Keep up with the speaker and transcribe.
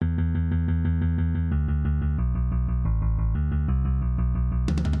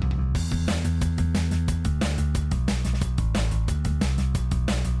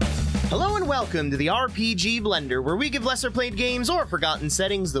welcome to the RPG Blender, where we give lesser played games or forgotten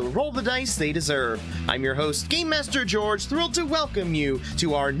settings the roll the dice they deserve. I'm your host, Game Master George, thrilled to welcome you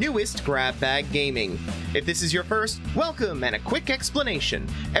to our newest Grab Bag Gaming. If this is your first, welcome and a quick explanation.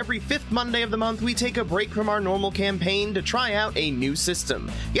 Every fifth Monday of the month, we take a break from our normal campaign to try out a new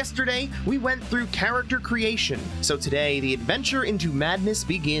system. Yesterday, we went through character creation, so today the adventure into madness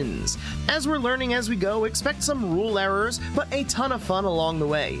begins. As we're learning as we go, expect some rule errors, but a ton of fun along the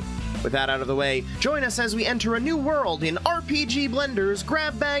way. With that out of the way, join us as we enter a new world in RPG Blender's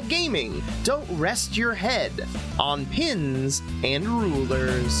Grab Bag Gaming. Don't rest your head on pins and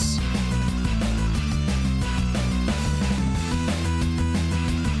rulers.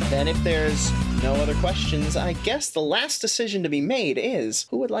 Then if there's no other questions, I guess the last decision to be made is,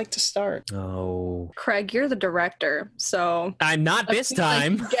 who would like to start? Oh. Craig, you're the director, so I'm not this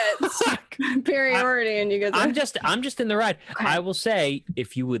time. Like you get priority and you get I'm just in the ride. Okay. I will say,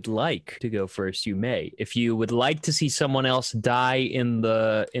 if you would like to go first, you may. If you would like to see someone else die in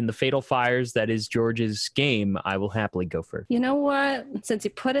the fatal fires that is George's game, I will happily go first. You know what? Since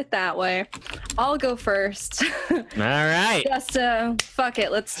you put it that way, I'll go first. All right. Just fuck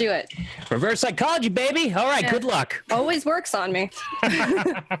it, let's do it. Reverse psychology, baby. All right, Yeah. good luck. Always works on me.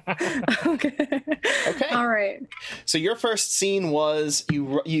 Okay. All right. So your first scene was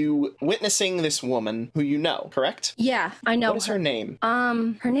you witnessing this woman who you know, correct? Yeah, I know. What is her name?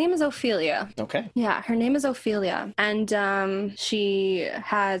 Her name is Ophelia. Okay. Yeah, her name is Ophelia, and she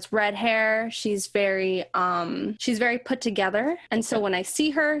has red hair. She's very put together, and so when I see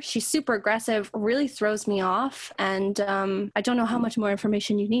her, she's super aggressive, really throws me off, and I don't know how much more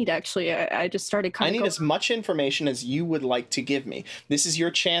information you need. Actually, I just started I need as much information as you would like to give me. This is your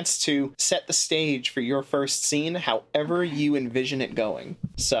chance to set the stage for your first scene, however you envision it going.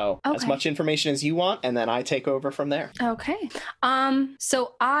 So as much information as you want, and then I take over from there. Okay.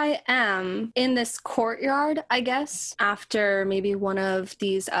 So I am in this courtyard, I guess, after maybe one of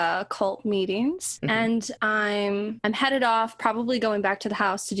these cult meetings, and I'm headed off, probably going back to the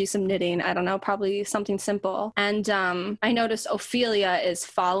house to do some knitting. I don't know, probably something simple. And I notice Ophelia is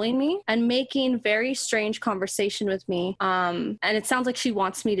following me and making very strange conversation with me. And it sounds like she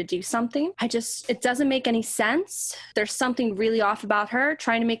wants me to do something. It doesn't make any sense. There's something really off about her,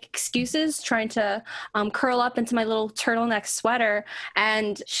 trying to make excuses, trying to curl up into my little turtleneck sweater,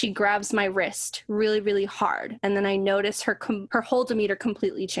 and she grabs my wrist really, really hard. And then I notice her hold-o-meter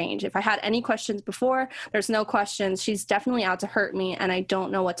completely change. If I had any questions before, there's no questions. She's definitely out to hurt me, and I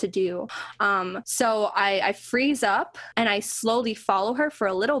don't know what to do. So I freeze up, and I slowly follow her for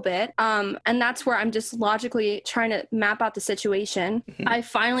a little bit. And that's where I'm just logically trying to map out the situation. I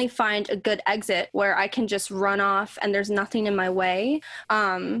finally find a good exit where I can just run off and there's nothing in my way.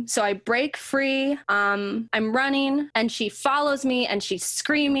 So I break free. I'm running and she follows me and she's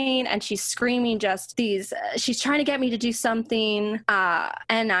screaming just these, she's trying to get me to do something.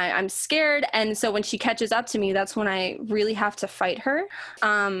 And I'm scared. And so when she catches up to me, that's when I really have to fight her.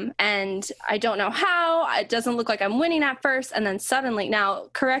 And I don't know how. It doesn't look like I'm winning at first. And then suddenly, now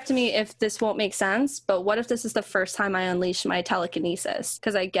correct me if this won't make sense, but what if this is the first time I unleash my telekinesis?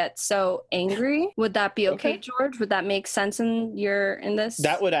 Because I get so angry. Would that be okay, George? Would that make sense in this?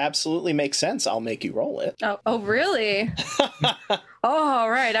 That would absolutely make sense. I'll make you roll it. Oh really? Oh,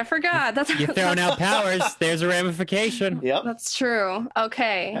 right. I forgot. You're throwing out powers. There's a ramification. Yep. That's true.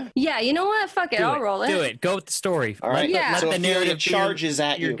 Okay. Yeah, you know what? Fuck it. I'll roll it. Do it. Go with the story. All right. Yeah. So Let the Ophelia narrative charges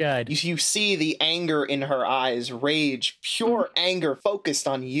at your you. guide. You see the anger in her eyes, rage, pure anger focused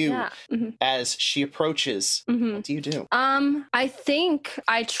on you as she approaches. What do you do? I think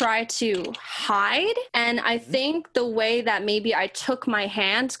I try to hide, and I think the way that maybe I took my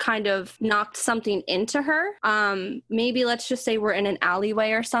hand kind of knocked something into her. Maybe let's just say we're in an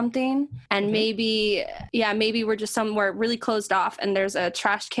alleyway or something, and maybe we're just somewhere really closed off and there's a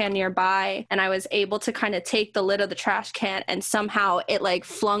trash can nearby, and I was able to kind of take the lid of the trash can and somehow it like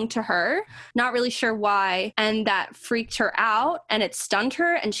flung to her, not really sure why, and that freaked her out and it stunned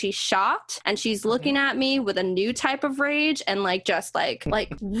her and she's shocked and she's looking at me with a new type of rage and like just like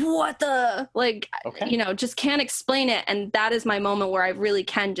what the just can't explain it. And that is my moment where I really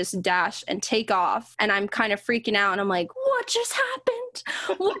can just dash and take off, and I'm kind of freaking out and I'm like, what just happened?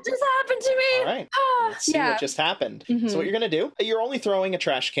 What just happened to me? All right. Let's see what just happened. So what you're going to do, you're only throwing a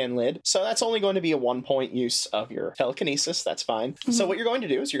trash can lid, so that's only going to be a 1-point use of your telekinesis. That's fine. So what you're going to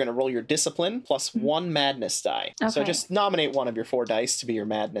do is you're going to roll your discipline plus 1 madness die. So just nominate one of your 4 dice to be your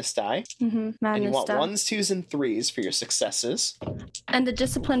madness die. Madness and you want die. 1s, 2s, and 3s for your successes. And the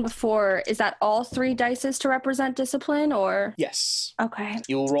discipline before, is that all 3 dices to represent discipline, or? Yes. Okay.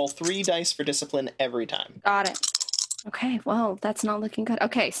 You will roll 3 dice for discipline every time. Got it. Okay, well, that's not looking good.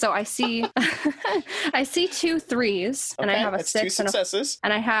 Okay, so I see I see 2 3s and I have a that's 6 2 and successes.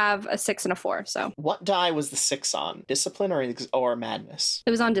 I have a 6 and a 4. So What die was the 6 on? Discipline or madness?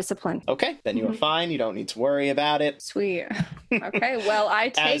 it was on discipline. Okay, then you are fine. You don't need to worry about it. Sweet. Okay, well, I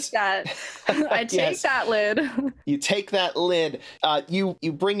take that. I take Yes. that lid. You take that lid. You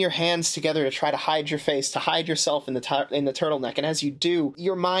bring your hands together to try to hide your face, to hide yourself in the turtleneck. And as you do,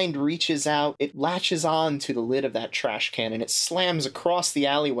 your mind reaches out. It latches on to the lid of that trash can, and it slams across the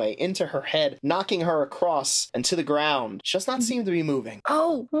alleyway into her head, knocking her across and to the ground. She does not seem to be moving.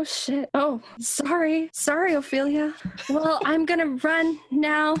 Oh shit. Oh, sorry, Ophelia. Well, I'm gonna run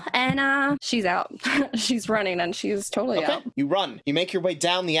now, and she's out. She's running, and she's totally out. You run. You make your way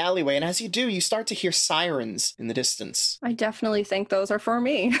down the alleyway, and as you do, you start to hear sirens in the distance. I definitely think those are for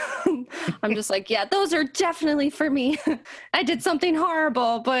me. I'm just like, yeah, those are definitely for me. I did something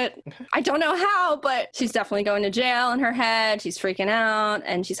horrible, but I don't know how, but she's definitely going to jail in her head. She's freaking out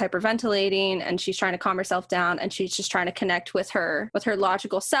and she's hyperventilating and she's trying to calm herself down and she's just trying to connect with her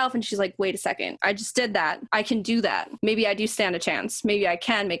logical self. And she's like, wait a second, I just did that. I can do that. Maybe I do stand a chance. Maybe I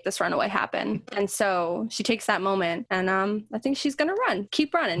can make this runaway happen. And so she takes that moment and I think she's going to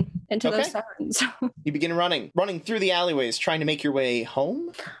keep running into those sirens. You begin running through the alleyways, trying to make your way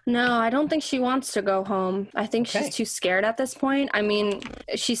home? No, I don't think she wants to go home. I think she's too scared at this point. I mean,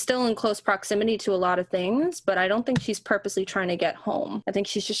 she's still in close proximity to a lot of things, but I don't think she's purposely trying to get home. I think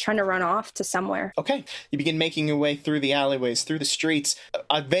she's just trying to run off to somewhere. Okay. You begin making your way through the alleyways, through the streets,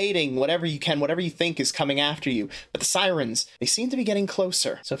 evading whatever you can, whatever you think is coming after you. But the sirens, they seem to be getting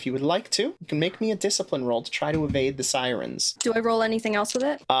closer. So if you would like to, you can make me a discipline roll to try to evade the sirens. Do I roll anything else with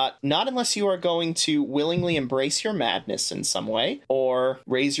it? Not unless you are going to willingly embrace your madness in some way or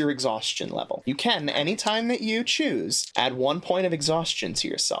raise your exhaustion level. You can, anytime that you choose, add 1 point of exhaustion to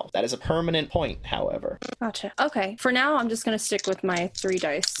yourself. That is a permanent point, however. Gotcha. Okay. For now, I'm just going to stick with my 3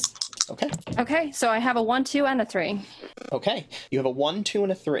 dice. Okay, so I have a 1, 2, and a 3. Okay, you have a 1, 2,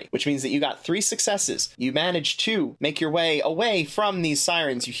 and a 3, which means that you got 3 successes. You managed to make your way away from these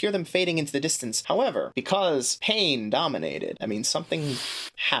sirens. You hear them fading into the distance. However, because pain dominated, something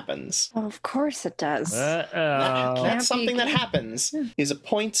happens. Well, of course it does. That something that happens is a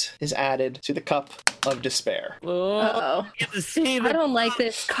point is added to the cup of despair. Uh-oh. I don't like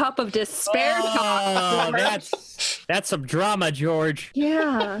this cup of despair talk. That's some drama, George.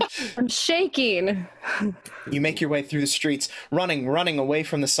 Yeah, I'm shaking. You make your way through the streets, running away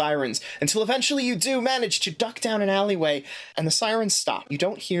from the sirens, until eventually you do manage to duck down an alleyway, and the sirens stop. You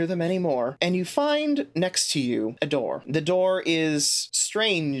don't hear them anymore, and you find next to you a door. The door is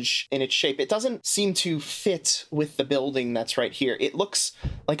strange in its shape. It doesn't seem to fit with the building that's right here. It looks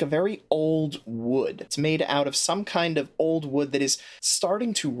like a very old wood. It's made out of some kind of old wood that is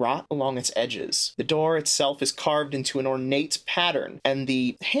starting to rot along its edges. The door itself is carved into an ornate pattern, and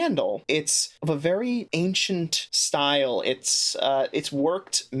the handle, it's of a very ancient style. It's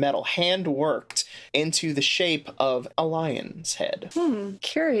worked metal, hand worked into the shape of a lion's head.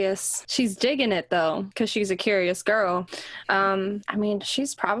 Curious. She's digging it though, because she's a curious girl.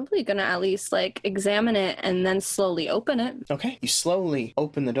 She's probably gonna at least examine it and then slowly open it. Okay, you slowly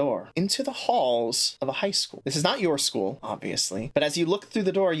open the door into the halls of a high school. This is not your school, obviously, but as you look through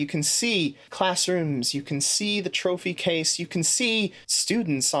the door, you can see classrooms, you can see the trophy case, you can see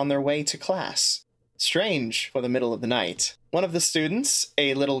students on their way to class. Strange for the middle of the night. One of the students,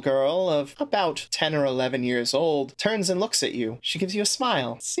 a little girl of about 10 or 11 years old, turns and looks at you. She gives you a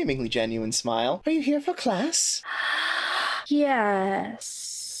smile, seemingly genuine smile. Are you here for class? Yes.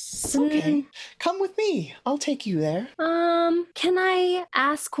 Okay, come with me. I'll take you there. Can I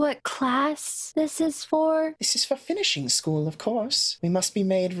ask what class this is for? This is for finishing school, of course. We must be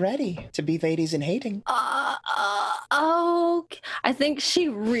made ready to be ladies in hating. Oh, I think she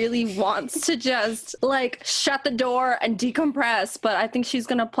really wants to just shut the door and decompress, but I think she's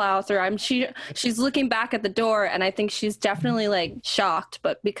gonna plow through. She's looking back at the door, and I think she's definitely shocked,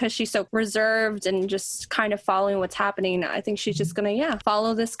 but because she's so reserved and just kind of following what's happening, I think she's just gonna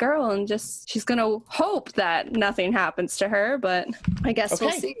follow this girl and she's gonna hope that nothing happens to her, but I guess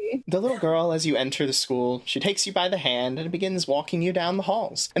we'll see. The little girl, as you enter the school, she takes you by the hand and begins walking you down the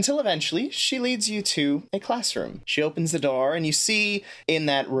halls until eventually she leads you to a classroom. She opens the door and you see in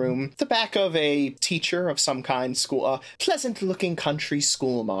that room the back of a teacher of some kind, a pleasant looking country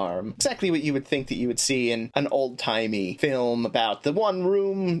school marm. Exactly what you would think that you would see in an old timey film about the one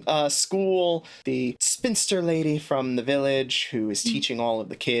room school, the spinster lady from the village who is teaching all of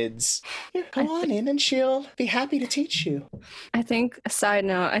the kids. Here, go on in and she'll be happy to teach you. I think, a side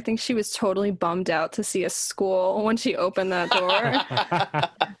note, I think she was totally bummed out to see a school when she opened that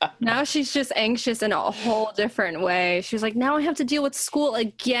door. Now she's just anxious in a whole different way. She's like, now I have to deal with school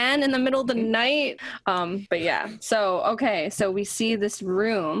again in the middle of the night. But yeah, so we see this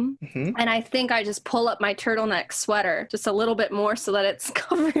room, and I think I just pull up my turtleneck sweater just a little bit more so that it's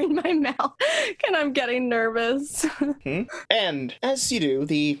covering my mouth, and I'm getting nervous. And as you do,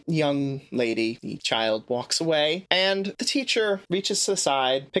 the young lady, the child, walks away, and the teacher reaches to the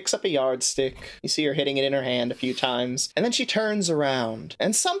side, picks up a yardstick. You see her hitting it in her hand a few times, and then she turns around,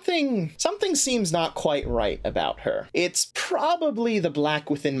 and something seems not quite right about her. It's probably the black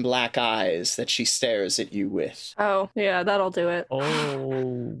within black eyes that she stares at you with. Oh, yeah, that'll do it.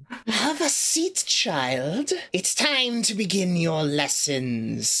 Oh. Have a seat, child. It's time to begin your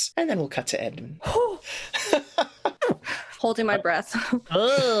lessons. And then we'll cut to Edmund. Holding my breath.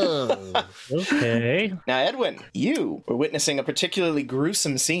 Oh, okay. Now, Edwin, you were witnessing a particularly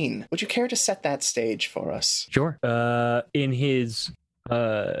gruesome scene. Would you care to set that stage for us? Sure.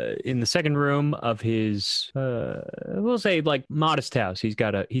 In the second room of his we'll say like modest house. He's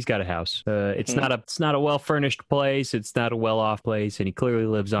got a house. It's not a well furnished place, it's not a well off place, and he clearly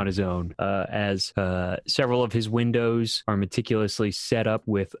lives on his own. As several of his windows are meticulously set up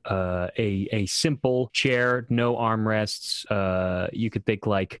with a simple chair, no armrests. You could think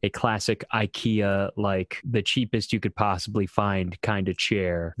like a classic IKEA, like the cheapest you could possibly find kind of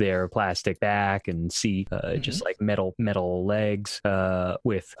chair. They're plastic back and seat, just like metal legs.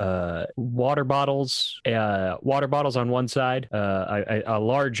 With water bottles on one side, a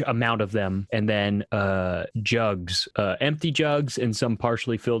large amount of them, and then jugs, empty jugs and some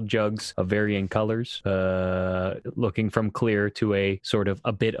partially filled jugs of varying colors, looking from clear to a sort of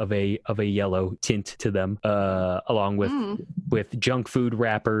a bit of a yellow tint to them, along with junk food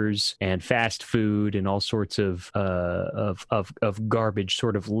wrappers and fast food and all sorts of garbage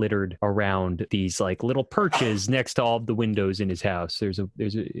sort of littered around these like little perches next to all of the windows in his house.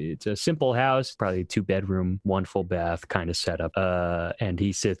 It's a simple house, probably a 2-bedroom, 1 full bath kind of setup. And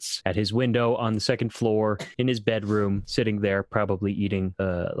he sits at his window on the second floor in his bedroom, sitting there, probably eating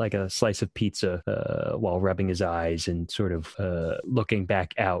like a slice of pizza while rubbing his eyes and sort of looking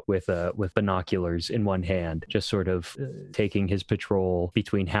back out with binoculars in one hand, just sort of taking his patrol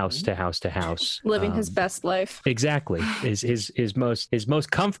between house to house to house, living his best life. Exactly, his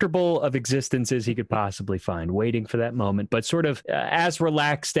most comfortable of existences he could possibly find, waiting for that moment, but sort of as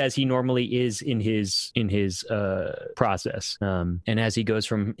relaxed as he normally is in his process. And as he goes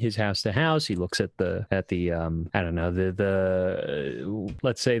from his house to house, he looks at the I don't know, the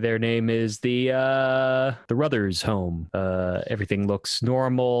let's say their name is the Ruthers home. Everything looks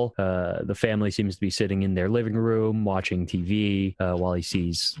normal. The family seems to be sitting in their living room watching TV while he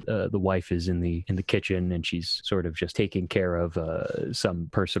sees the wife is in the kitchen, and she's sort of just taking care of some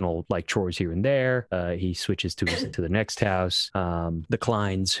personal like chores here and there. He switches to the next house. The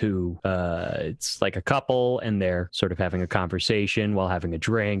Kleins, who it's like a couple, and they're sort of having a conversation while having a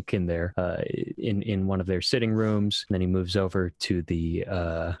drink in their in one of their sitting rooms. And then he moves over to the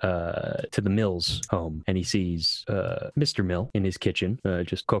Mills home, and he sees Mr. Mill in his kitchen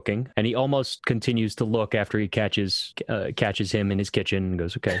just cooking, and he almost continues to look after he catches him in his kitchen and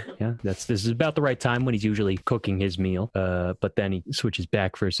goes, okay, yeah, this is about the right time when he's usually cooking his meal. But then he switches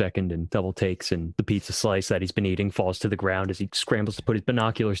back for a second and double takes, and the pizza slice that he's been eating falls to the ground as he scrambles to put his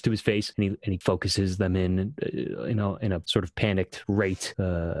binoculars to his face, and he focuses them in a sort of panicked rate,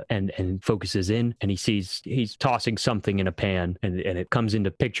 and focuses in, and he sees he's tossing something in a pan, and it comes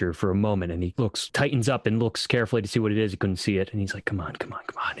into picture for a moment, and he tightens up and looks carefully to see what it is. He couldn't see it, and he's like, come on,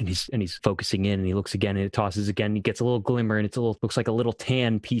 and he's focusing in, and he looks again, and it tosses again, and he gets a little glimmer, and looks like a little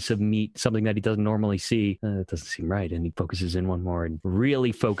tan piece of meat, something that he doesn't normally see. It doesn't seem right, and he focuses in one more and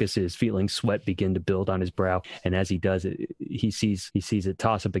really focuses, feeling sweat begin to build on his brow, and as he does it, he sees it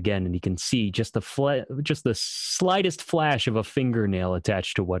toss up again, and he can see just the slightest flash of a fingernail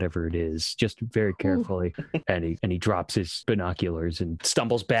attached to whatever it is, just very carefully. and he drops his binoculars and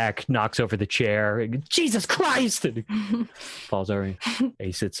stumbles back, knocks over the chair. Jesus Christ! And he falls over.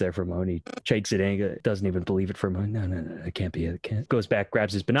 He sits there for a moment. He shakes it in, doesn't even believe it for a moment. No, it can't be it. Can't. Goes back,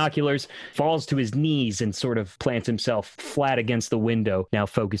 grabs his binoculars, falls to his knees, and sort of plants himself flat against the window, now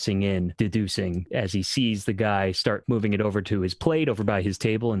focusing in, deducing as he sees the guy start moving it over to his plate over by his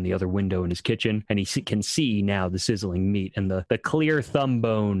table and the other window in his kitchen, and he can see now the sizzling meat and the clear thumb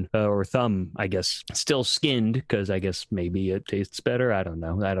bone or thumb, I guess, still skinned because I guess maybe it tastes better. I don't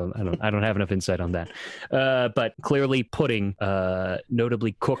know. I don't have enough insight on that. But clearly putting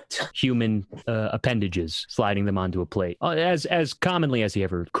notably cooked human appendages, sliding them onto a plate as commonly as he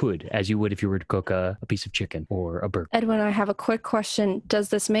ever could, as you would if you were to cook a piece of chicken or a burger. Edwin, I have a quick question. Does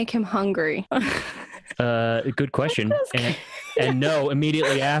this make him hungry? Good question. And no,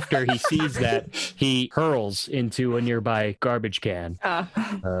 immediately after he sees that, he hurls into a nearby garbage can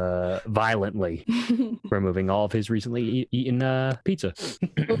violently, removing all of his recently eaten pizza.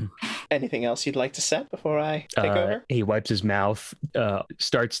 Anything else you'd like to set before I take over? He wipes his mouth,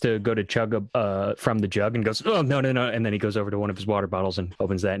 starts to go to chug from the jug and goes, oh, no. And then he goes over to one of his water bottles and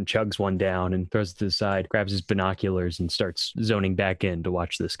opens that and chugs one down and throws it to the side, grabs his binoculars and starts zoning back in to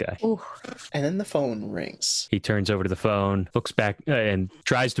watch this guy. Ooh. And then the phone rings. He turns over to the phone, looks back and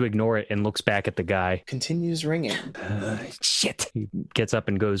tries to ignore it and looks back at the guy. Continues ringing. Shit. He gets up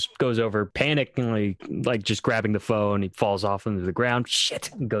and goes over, panicking, like just grabbing the phone. He falls off into the ground.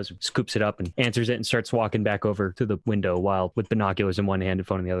 Shit. He goes, scoops it up and answers it and starts walking back over to the window while with binoculars in one hand and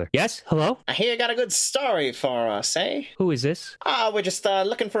phone in the other. Yes? Hello? I hear you got a good story for us, eh? Who is this? We're just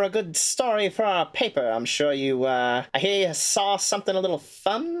looking for a good story for our paper. I'm sure you, I hear you saw something a little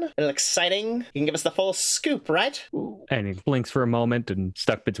fun, a little exciting. You can give us the full scoop, right? And he blinks for a moment and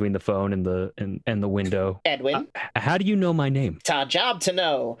stuck between the phone and the window. Edwin. How do you know my name? It's our job to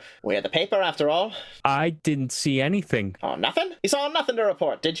know. We're the paper, after all. I didn't see anything. Oh, nothing? You saw nothing to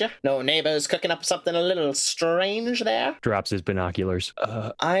report, did you? No neighbors cooking up something a little strange there? Drops his binoculars.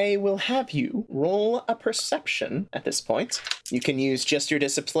 I will have you roll a perception at this point. You can use just your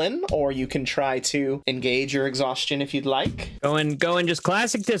discipline, or you can try to engage your exhaustion if you'd like. Going just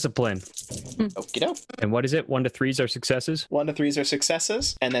classic discipline. Okie doke. And what is it? 1 to 3s are successes? 1 to 3s are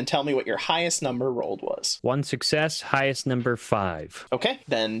successes, and then tell me what your highest number rolled was. 1 success, highest number 5. Okay,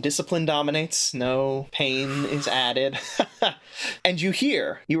 then discipline dominates. No pain is added. And you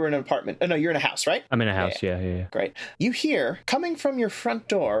were in an apartment. Oh, no, you're in a house, right? I'm in a house, yeah. Great. You hear, coming from your front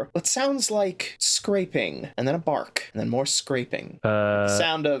door, what sounds like scraping, and then a bark, and then more scraping.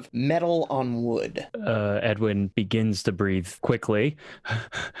 Sound of metal on wood. Edwin begins to breathe quickly.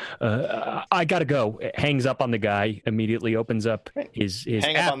 I gotta go. Hangs up on the guy, immediately opens up his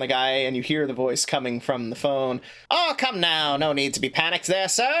Hang app. up on the guy, and you hear the voice coming from the phone. Oh, come now. No need to be panicked there,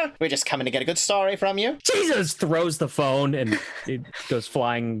 sir. We're just coming to get a good story from you. Jesus! Throws the phone, and it goes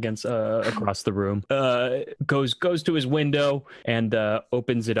flying against across the room. Goes to his window and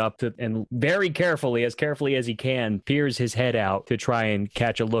opens it up and very carefully as he can, peers his head out to try and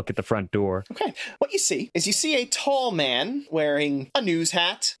catch a look at the front door. Okay. What you see is a tall man wearing a news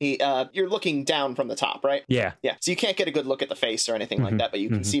hat. You're looking down from the top, right? Yeah. Yeah. So you can't get a good look at the face or anything like that, but you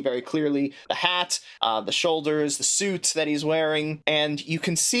can see very clearly the hat, the shoulders, the suit that he's wearing, and you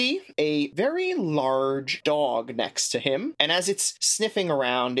can see a very large dog next to him. And as it's sniffing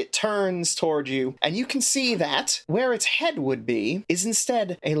around, it turns toward you, and you can see that where its head would be is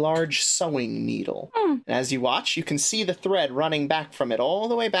instead a large sewing needle. And as you watch, you can see the thread running back from it all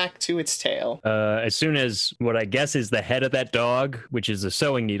the way back to its tail. As soon as what I guess is the head of that dog, which is a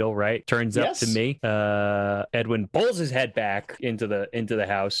sewing needle, right, turns up to me, Edwin pulls his head back into the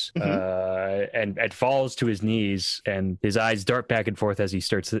house and falls to his knees, and his eyes dart back and forth as he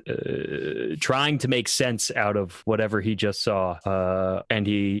starts trying to make sense out of whatever he just saw. And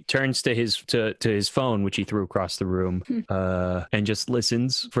he turns to his phone, which he threw across the room, and just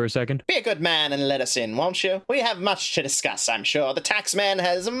listens for a second. Be a good man and let us in, won't you? We have much to discuss, I'm sure. The tax man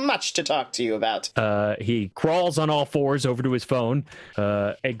has much to talk to you about. He crawls on all fours over to his phone,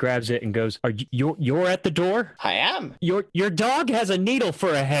 and grabs it and goes, you're at the door? I am. Your dog has a needle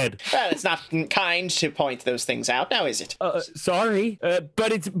for a head. Well, it's not kind to point those things out, now is it? Sorry,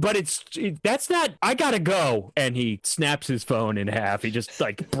 that's not, I gotta go. And he snaps his phone in half. He just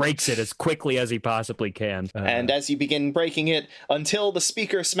breaks it as quickly as he possibly can. And as you begin breaking it, until the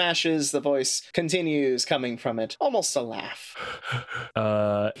speaker smashes, the voice continues coming from it. Almost a laugh.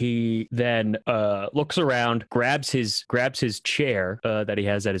 He then looks around, grabs his chair that he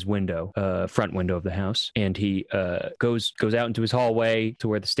has at his window, front window of the house, and he goes out into his hallway to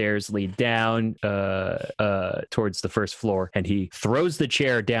where the stairs lead down towards the first floor, and he throws the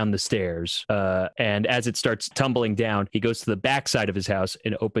chair down the stairs. And as it starts tumbling down, he goes to the back side of his house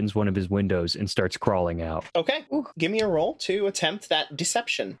and opens one of his windows and starts crawling out. Okay. Give me a roll to attempt that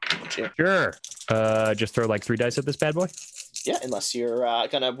deception. Sure. Just throw 3 dice at this bad boy. Yeah, unless you're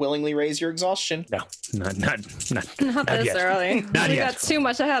gonna willingly raise your exhaustion. No, not Not this yet. early. Not We yet. got too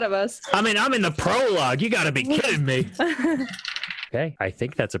much ahead of us. I mean, I'm in the prologue. You gotta be kidding me. Okay, I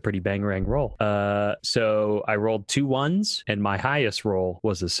think that's a pretty bangerang roll. So I rolled 2 1s, and my highest roll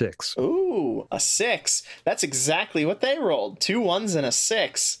was a 6. Ooh, a 6. That's exactly what they rolled. 2 1s and a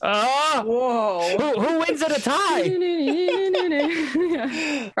 6. Oh! Whoa. Who wins at a tie?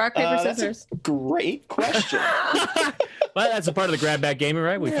 Rock, paper, That's scissors. a great question. Well, that's a part of the grab bag gaming,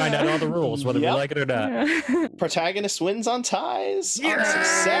 right? We find out all the rules, whether Yep. we like it or not. Protagonist wins on ties. On Yes!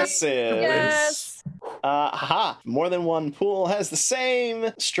 successes. Yes. More than one pool has the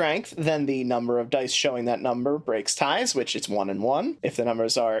same strength, then the number of dice showing that number breaks ties, which it's 1 and 1. If the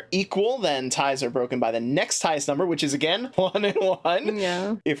numbers are equal, then ties are broken by the next highest number, which is again 1 and 1.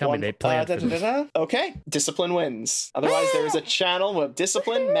 Yeah. If Tell me one, they planned for this. Okay, discipline wins. Otherwise, there is a channel of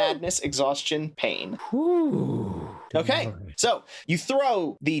discipline, madness, exhaustion, pain. Ooh. Okay, so you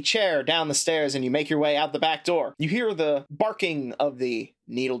throw the chair down the stairs and you make your way out the back door. You hear the barking of the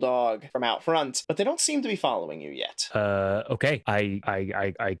needle dog from out front, but they don't seem to be following you yet. Okay.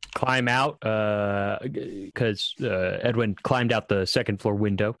 I climb out because Edwin climbed out the second floor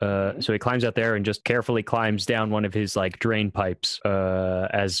window. So he climbs out there and just carefully climbs down one of his like drain pipes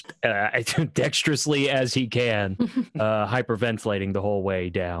as dexterously as he can, hyperventilating the whole way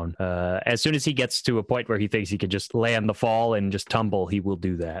down. As soon as he gets to a point where he thinks he can just land the fall and just tumble, he will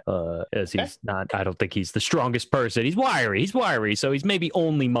do that. As he's not, I don't think he's the strongest person. He's wiry, so he's maybe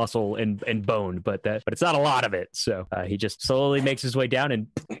only muscle and bone, but it's not a lot of it. So he just slowly makes his way down and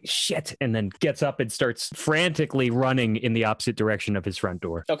and then gets up and starts frantically running in the opposite direction of his front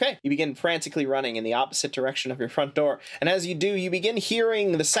door. Okay, you begin frantically running in the opposite direction of your front door, and as you do, you begin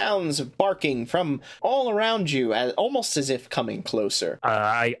hearing the sounds of barking from all around you, almost as if coming closer.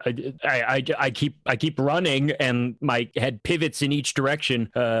 I keep running, and my head pivots in each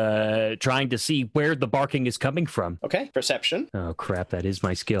direction, trying to see where the barking is coming from. Okay, perception. Oh crap, that is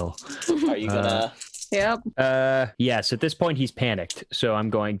my skill. Are you gonna... Yep. Yes, at this point he's panicked, so I'm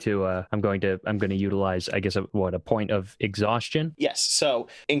going to utilize, I guess, a point of exhaustion. Yes, so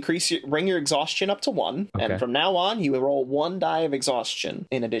bring your exhaustion up to 1, Okay. and from now on, you will roll 1 die of exhaustion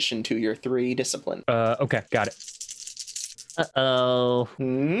in addition to your 3 discipline. Okay, got it. Uh-oh.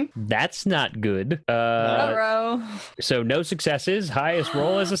 That's not good. Ruh-roh. So no successes. Highest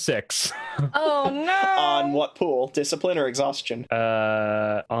roll is a 6. Oh no. On what pool? Discipline or exhaustion?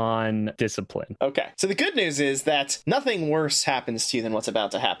 On discipline. Okay. So the good news is that nothing worse happens to you than what's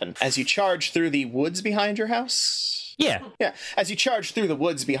about to happen. As you charge through the woods behind your house... Yeah. As you charge through the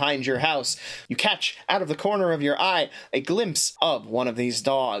woods behind your house, you catch out of the corner of your eye a glimpse of one of these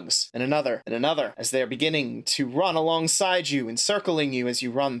dogs, and another, as they are beginning to run alongside you, encircling you as you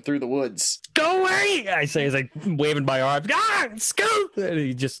run through the woods. Go away! I say as I waving my arms. Scoot! And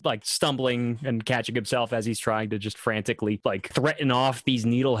he's just like stumbling and catching himself as he's trying to just frantically like threaten off these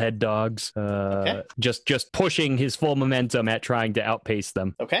needlehead dogs. Just pushing his full momentum at trying to outpace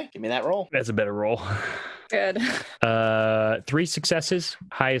them. Okay, give me that roll. That's a better roll. Good. 3 successes.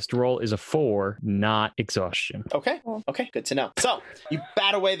 Highest roll is a 4, not exhaustion. Okay, good to know. So, you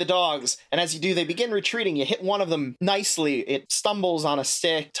bat away the dogs, and as you do, they begin retreating. You hit one of them nicely. It stumbles on a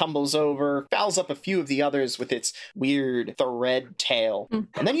stick, tumbles over, fouls up a few of the others with its weird thread tail.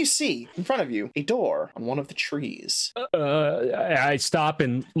 And then you see, in front of you, a door on one of the trees. I stop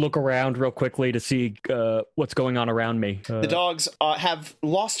and look around real quickly to see what's going on around me. The dogs have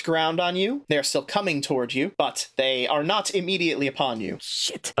lost ground on you. They are still coming toward you, but they are not immediately upon you.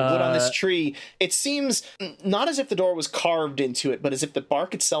 Shit. The wood on this tree, it seems not as if the door was carved into it, but as if the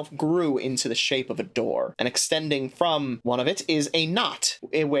bark itself grew into the shape of a door. And extending from one of it is a knot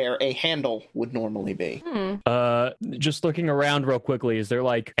where a handle would normally be. Just looking around real quickly, is there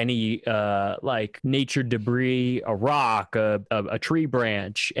like any like nature debris, a rock, a tree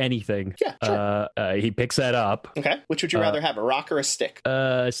branch, anything? Yeah, sure. He picks that up. Okay, which would you rather have, a rock or a stick?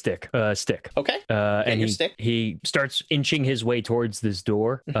 Stick. Okay. And your he, stick? he starts inching his way towards this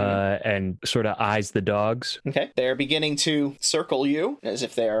door, and sort of eyes the dogs. Okay, they're beginning to circle you as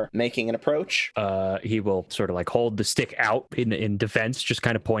if they're making an approach. He will sort of like hold the stick out in defense, just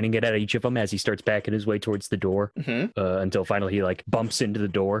kind of pointing it at each of them as he starts backing his way towards the door, until finally he like bumps into the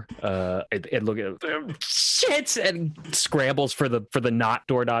door. And look at shit, and scrambles for the knot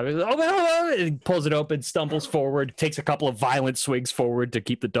doorknob. And pulls it open, stumbles forward, takes a couple of violent swings forward to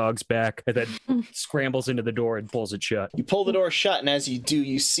keep the dogs back, and then scrambles drills into the door and pulls it shut. You pull the door shut, and as you do,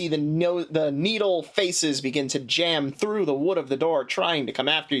 you see the needle faces begin to jam through the wood of the door, trying to come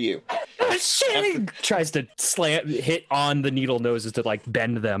after you. Tries to hit on the needle noses to like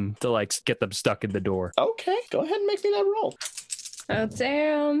bend them to like get them stuck in the door. Okay, go ahead and make me that roll. Oh,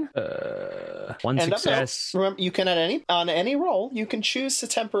 damn. One success. Remember, you can on any roll, you can choose to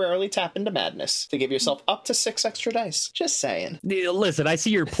temporarily tap into madness to give yourself up to 6 extra dice. Just saying. Listen, I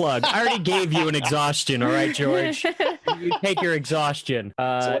see your plug. I already gave you an exhaustion, all right, George? You take your exhaustion.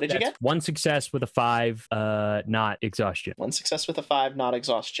 So what did you get? 1 success with a 5, not exhaustion. 1 success with a 5, not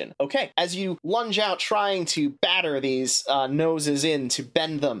exhaustion. Okay, as you lunge out trying to batter these noses in to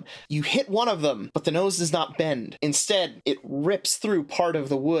bend them, you hit one of them, but the nose does not bend. Instead, it rips through part of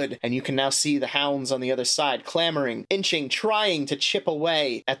the wood, and you can now see the hounds on the other side clamoring, inching, trying to chip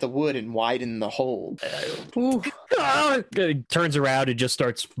away at the wood and widen the hole. Turns around and just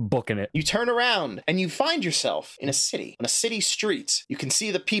starts booking it. You turn around and you find yourself in a city, on a city street. You can see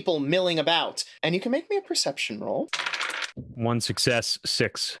the people milling about, and you can make me a perception roll. 1 success,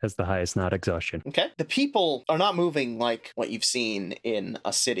 6 as the highest, not exhaustion. Okay. The people are not moving like what you've seen in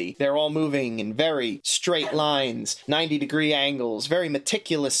a city. They're all moving in very straight lines, 90-degree angles, very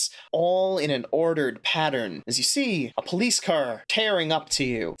meticulous, all in an ordered pattern. As you see a police car tearing up to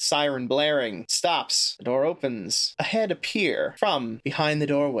you, siren blaring, stops, the door opens, a head appear from behind the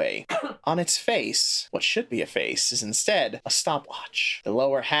doorway. On its face, what should be a face, is instead a stopwatch. The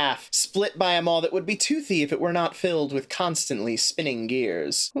lower half split by a maw that would be toothy if it were not filled with constantly spinning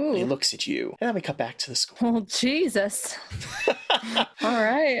gears. Ooh. He looks at you, and then we cut back to the school. Oh, Jesus. All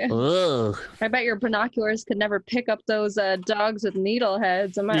right. Ugh. I bet your binoculars could never pick up those dogs with needle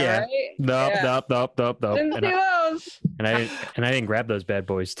heads. Am I right? Nope. Didn't see those. And I didn't grab those bad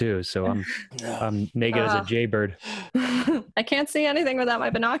boys too, so I'm naked as a jaybird. I can't see anything without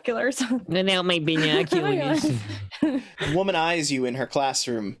my binoculars. Without my binoculars. The woman eyes you in her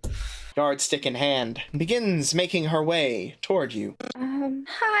classroom, yardstick in hand, and begins making her way toward you.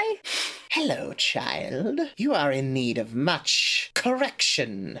 Hi. Hello, child. You are in need of much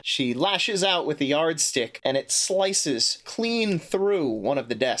correction. She lashes out with the yardstick, and it slices clean through one of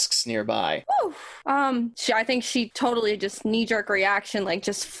the desks nearby. Whew. I think she totally just knee-jerk reaction, like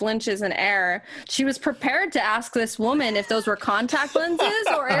just flinches in air. She was prepared to ask this woman if those were contact lenses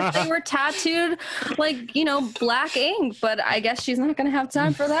or if they were tattooed, like, you know, black ink, but I guess she's not going to have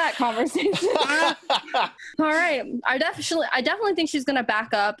time for that conversation. All right. I definitely think she's going to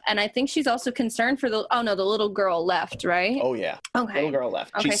back up, and I think she's also concerned for the little girl left, right? Oh, yeah. Okay. Little girl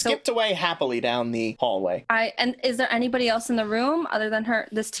left. Okay, she skipped away happily down the hallway. And is there anybody else in the room other than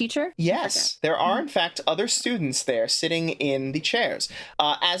this teacher? Yes, there are in fact other students there sitting in the chairs.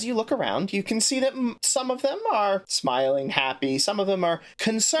 As you look around, you can see that some of them are smiling, happy, some of them are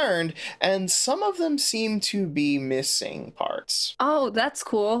concerned, and some of them seem to be missing parts. Oh, that's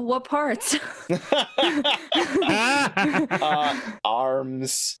cool. What parts?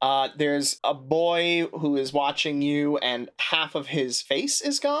 Arms. There's a boy who is watching you, and half of his face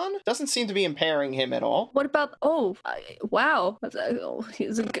is gone. Doesn't seem to be impairing him at all. What about? Wow.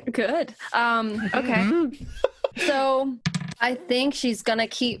 He's good. Okay. So I think she's gonna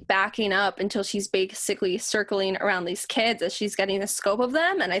keep backing up until she's basically circling around these kids as she's getting the scope of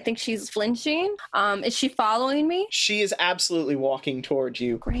them, and I think she's flinching. Is she following me? She is absolutely walking towards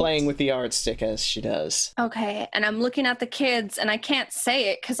you, Great. playing with the yardstick as she does. Okay, and I'm looking at the kids, and I can't say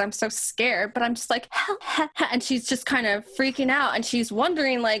it because I'm so scared, but I'm just like, and she's just kind of freaking out, and she's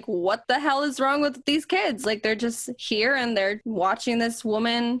wondering, like, what the hell is wrong with these kids? Like, they're just here, and they're watching this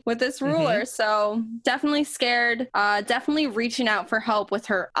woman with this ruler, so definitely scared, definitely reaching out for help with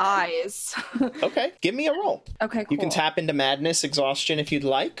her eyes. Okay, give me a roll. Okay, cool. You can tap into madness, exhaustion if you'd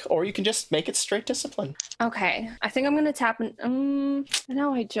like, or you can just make it straight discipline. Okay, I think I'm gonna tap in. I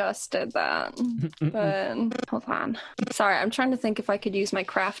know I just did that, but hold on. Sorry, I'm trying to think if I could use my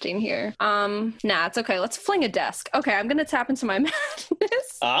crafting here. Nah, it's okay. Let's fling a desk. Okay, I'm gonna tap into my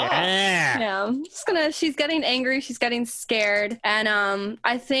madness. Yeah, she's getting angry. She's getting scared, and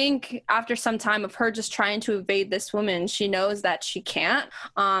I think after some time of her just trying to evade this woman, she knows that she can't,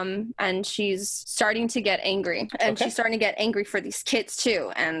 and she's starting to get angry, and she's starting to get angry for these kids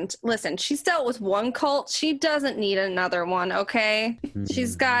too. And listen, she's dealt with one cult. She doesn't need another one, okay?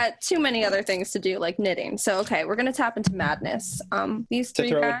 She's got too many other things to do, like knitting. So, okay, we're gonna tap into madness. These three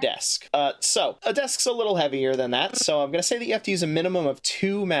to throw guys. a desk. So a desk's a little heavier than that, so I'm gonna say that you have to use a minimum of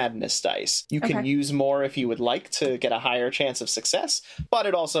 2 madness dice. You can use more if you would like to get a higher chance of success, but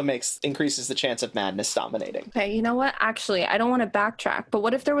it also increases the chance of madness dominating. Okay, you know what? Actually, actually, I don't want to backtrack, but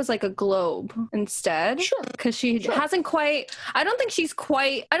what if there was like a globe instead? Sure. Because she hasn't quite, I don't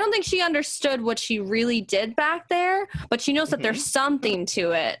think she understood what she really did back there, but she knows that there's something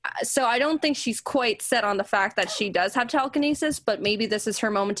to it. So I don't think she's quite set on the fact that she does have telekinesis, but maybe this is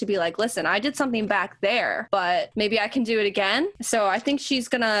her moment to be like, listen, I did something back there, but maybe I can do it again. So I think she's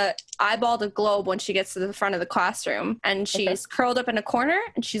gonna eyeball the globe when she gets to the front of the classroom, and she's curled up in a corner,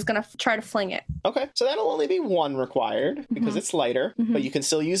 and she's gonna try to fling it. Okay, so that'll only be one required because it's lighter, but you can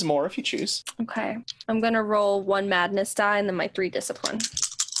still use more if you choose. Okay. I'm gonna roll 1 madness die and then my 3 discipline.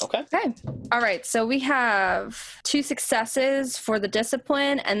 Okay. All right. So we have 2 successes for the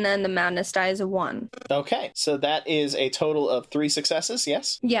discipline, and then the madness die is a 1. Okay, so that is a total of 3 successes,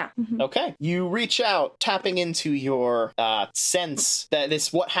 yes? Yeah. Okay. You reach out, tapping into your sense that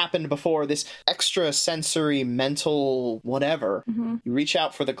what happened before, this extra sensory mental whatever. You reach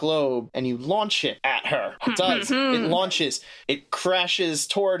out for the globe and you launch it at her. It does. It launches. It crashes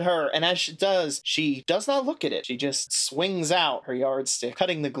toward her. And as she does not look at it. She just swings out her yardstick,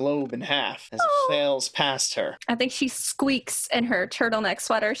 cutting the globe in half as it sails past her. I think she squeaks in her turtleneck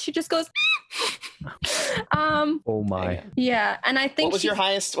sweater. She just goes, Oh my. yeah. And I think What was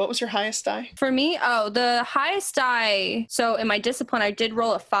your highest die? For me, the highest die. So in my discipline, I did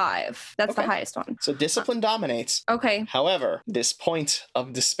roll a 5. That's the highest one. So discipline dominates. Okay. However, this point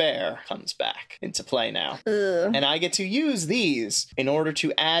of despair comes back into play now. Ugh. And I get to use these in order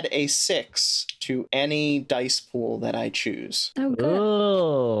to add a 6 to any dice pool that I choose. Oh, good.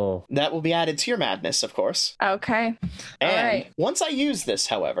 Oh. That will be added to your madness, of course. Okay. And All right. once I use this,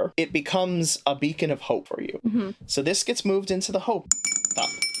 however, it becomes a beacon of hope for you. So this gets moved into the hope cup.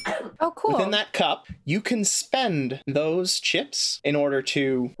 Oh, cool. Within that cup, you can spend those chips in order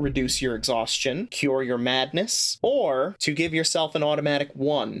to reduce your exhaustion, cure your madness, or to give yourself an automatic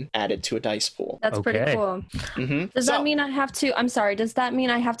 1 added to a dice pool. That's pretty Okay. cool. Does that mean I have to, I'm sorry, does that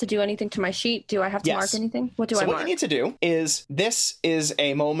mean I have to do anything to my sheet? Do I have to Yes. mark anything? What do So I what mark? you need to do is, this is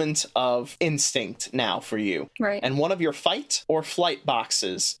a moment of instinct now for you. Right. And one of your fight or flight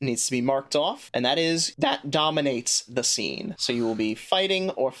boxes needs to be marked off, and that dominates the scene. So you will be fighting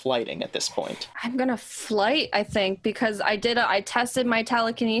or flighting at this point. I'm gonna flight, I think, because I tested my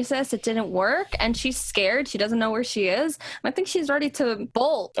telekinesis. It didn't work, and she's scared. She doesn't know where she is. And I think she's ready to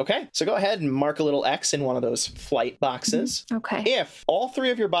bolt. Okay, so go ahead and mark a little X in one of those flight boxes. Okay. If all 3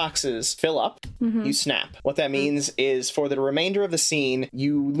 of your boxes fill up, you snap. What that means is for the remainder of the scene,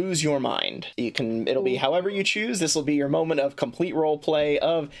 you lose your mind. It'll be however you choose. This will be your moment of complete role play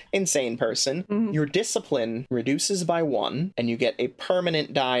of insane person. Your discipline reduces by 1, and you get a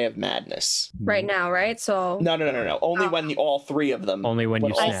permanent die of madness. Right now, right? So No. Only when all 3 of them. Only when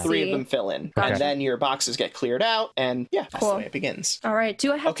you all snap. 3 I of see. them fill in, Gotcha. and then your boxes get cleared out, and that's Cool. the way it begins. all right.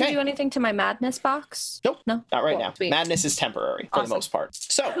 Do I have to Okay. do anything to my madness box? Nope. No. Not right Cool. now. Sweet. Madness is temporary for the Awesome. most part.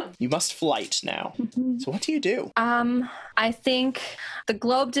 So you must flight now. So what do you do? I think the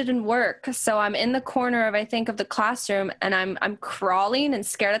globe didn't work, so I'm in the corner of the classroom, and I'm crawling and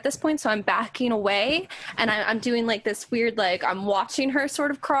scared at this point, so I'm backing away, and I'm doing like this weird, like I'm watching her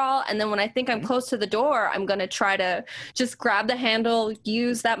sort of crawl, and then when I think I'm close to the door, I'm gonna try to just grab the handle,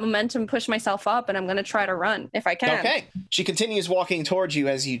 use that momentum, push myself up, and I'm gonna try to run if I can. Okay. She continues walking towards you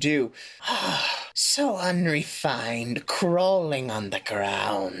as you do. So unrefined, crawling on the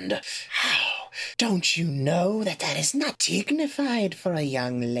ground. How? Don't you know that is not dignified for a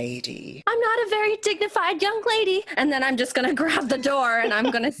young lady? I'm not a very dignified young lady. And then I'm just going to grab the door and I'm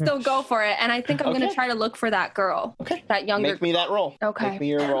going to still go for it. And I think I'm going to try to look for that girl. Okay. That younger Make me that roll. Okay. Make me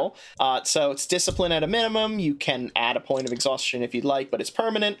your roll. So it's discipline at a minimum. You can add a point of exhaustion if you'd like, but it's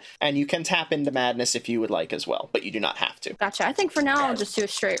permanent. And you can tap into madness if you would like as well, but you do not have to. Gotcha. I think for now I'll just do a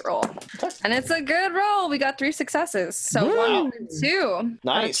straight roll. And it's a good roll. We got 3 successes. So Wow. 1 and 2.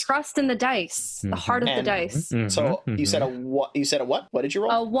 Nice. Trust in the dice. The heart of the And- dice. So you said a what? You said a what? What did you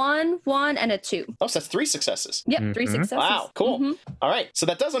roll? A 1, 1, and a 2. Oh, so that's 3 successes. Yep, 3 successes. Wow, cool. All right, so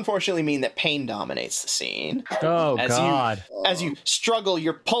that does unfortunately mean that pain dominates the scene. Oh, As God. As you struggle,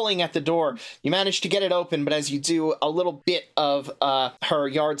 you're pulling at the door. You manage to get it open, but as you do, a little bit of her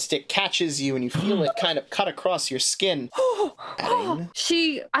yardstick catches you, and you feel it kind of cut across your skin. Adding-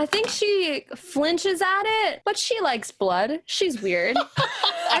 I think she flinches at it, but she likes blood. She's weird.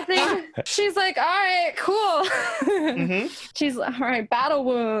 I think she's like, all right, cool. She's all right, battle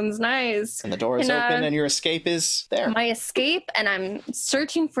wounds, nice. And the door is open, and your escape is there. My escape, and I'm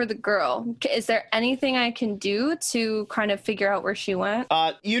searching for the girl. Is there anything I can do to kind of figure out where she went?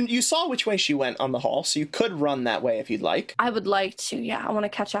 You saw which way she went on the hall, so you could run that way if you'd like. I would like to, yeah. I want to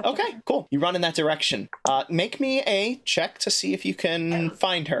catch up. with Okay, her. cool. You run in that direction. Make me a check to see if you can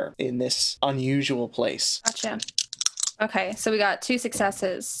find her in this unusual place. Gotcha. Okay, so we got 2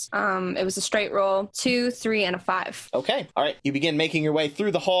 successes. It was a straight roll, 2, 3, and a 5. Okay. All right. You begin making your way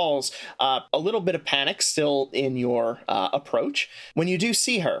through the halls. A little bit of panic still in your approach. When you do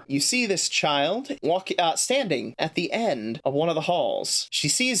see her, you see this child standing at the end of one of the halls. She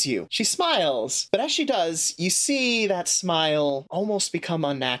sees you. She smiles. But as she does, you see that smile almost become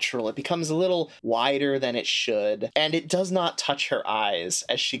unnatural. It becomes a little wider than it should. And it does not touch her eyes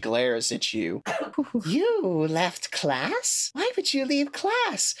as she glares at you. You left class? Why would you leave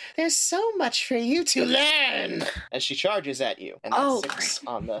class? There's so much for you to learn. As she charges at you. And that's 6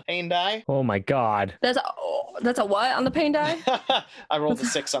 on the pain die. Oh my god. That's a what on the pain die? I rolled a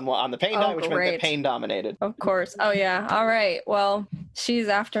 6 on the pain die, which meant that pain dominated. Of course. Oh yeah. All right. Well, she's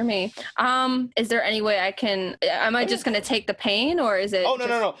after me. Is there any way I can? Am I just going to take the pain, or is it? Oh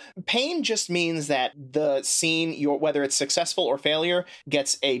no. Pain just means that the scene, whether it's successful or failure,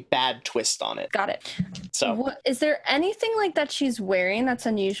 gets a bad twist on it. Got it. So, is there anything like that she's wearing that's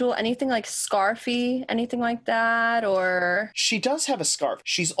unusual? Anything like scarfy? Anything like that, or? She does have a scarf.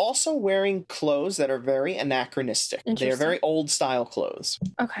 She's also wearing clothes that are very anachronistic. They are very old style clothes.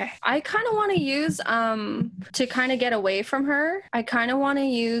 Okay. I kind of want to use to kind of get away from her. I kind of want to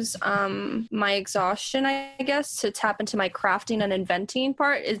use my exhaustion, I guess, to tap into my crafting and inventing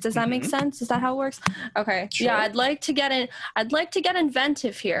part. Does that make sense? Is that how it works? Okay. Sure. Yeah, I'd like to get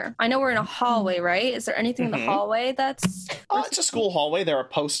inventive here. I know we're in a hallway, right? Is there anything in the hallway that's it's a school hallway. There are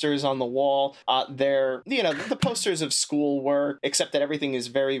posters on the wall. They're, the posters of schoolwork, except that everything is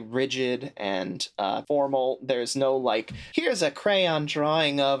very rigid and formal. There's no here's a crayon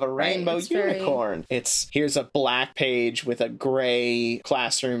drawing of a rainbow unicorn. Here's a black page with a gray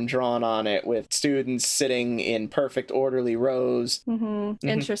classroom drawn on it with students sitting in perfect orderly rows.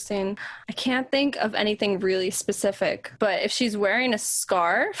 Interesting. I can't think of anything really specific, but if she's wearing a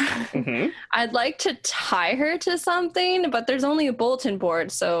scarf, I'd like to tie her to something, but there's only a bulletin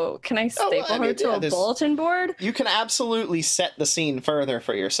board, so can I staple her to a bulletin board? You can absolutely set the scene further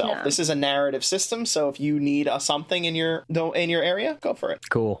for yourself. Yeah. This is a narrative system, so if you need a something in your area, go for it.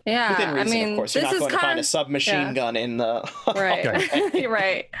 Cool. Yeah, within reason, of course. You're not going to find a submachine gun in the right.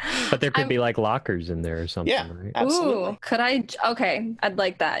 Right. But there could be lockers in there or something. Yeah, right? absolutely. Ooh, could I? Okay, I'd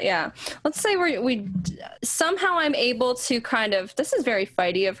like that. Yeah. Let's say we somehow I'm able to kind of. This is very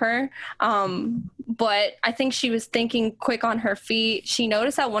fighty of her. But I think she was thinking quick on her feet. She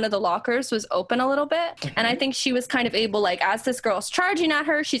noticed that one of the lockers was open a little bit. And I think she was kind of able, as this girl's charging at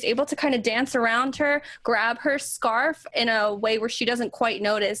her, she's able to kind of dance around her, grab her scarf in a way where she doesn't quite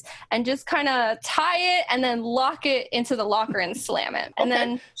notice, and just kind of tie it and then lock it into the locker and slam it. And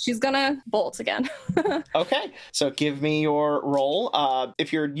then she's going to bolt again. Okay. So give me your roll.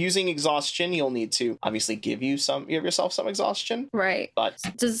 If you're using exhaustion, you'll need to obviously give yourself some exhaustion. Right. But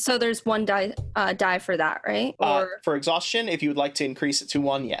so there's one die for that, right? Or for exhaustion, if you would like to increase it to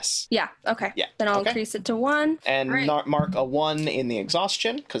 1, yes. Yeah. Okay. Yeah. Then I'll increase it to 1. And mark a 1 in the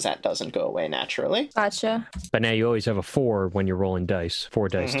exhaustion, because that doesn't go away naturally. Gotcha. But now you always have a 4 when you're rolling dice. 4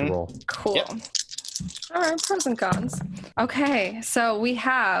 dice to roll. Cool. Yep. All right, pros and cons. Okay, so we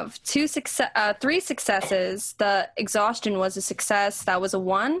have 3 successes. The exhaustion was a success. That was a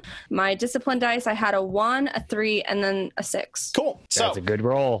 1. My discipline dice, I had a 1, a 3, and then a 6. Cool. So that's a good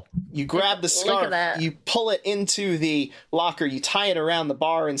roll. You grab the scarf, you pull it into the locker, you tie it around the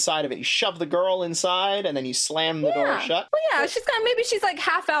bar inside of it, you shove the girl inside, and then you slam the door shut. Well, yeah, maybe she's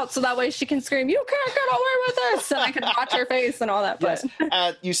half out, so that way she can scream, "You can't get away with this!" And I can watch her face and all that. Yes.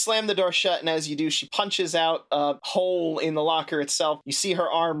 You slam the door shut, and as you do, she punches out a hole in the locker itself. You see her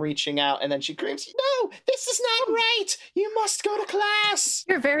arm reaching out, and then she screams, "No, this is not right! You must go to class!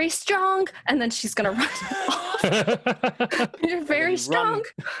 You're very strong!" And then she's gonna run off. You're very strong.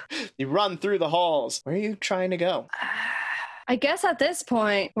 You run through the halls. Where are you trying to go? I guess at this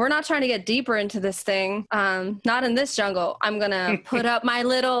point, we're not trying to get deeper into this thing. Not in this jungle. I'm going to put up my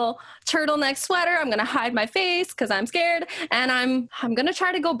little turtleneck sweater. I'm going to hide my face because I'm scared. And I'm going to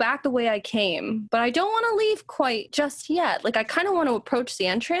try to go back the way I came. But I don't want to leave quite just yet. I kind of want to approach the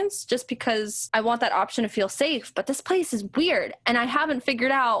entrance just because I want that option to feel safe. But this place is weird. And I haven't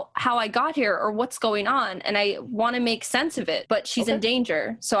figured out how I got here or what's going on. And I want to make sense of it. But she's in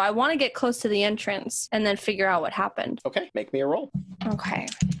danger. So I want to get close to the entrance and then figure out what happened. Okay, make me a roll. Okay.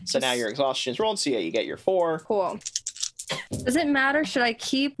 So now your exhaustion is rolled, so you get your 4. Cool. Does it matter? Should I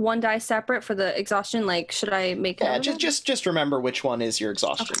keep 1 die separate for the exhaustion? Should I make it? Yeah, just remember which one is your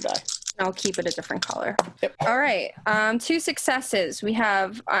exhaustion die. I'll keep it a different color. Yep. All right. 2 successes. We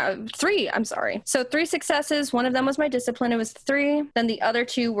have 3. I'm sorry. So 3 successes. One of them was my discipline. It was 3. Then the other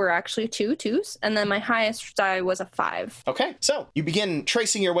 2 were actually 2s. And then my highest die was a 5. Okay, so you begin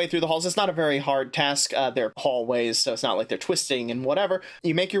tracing your way through the halls. It's not a very hard task. They're hallways, so it's not like they're twisting and whatever.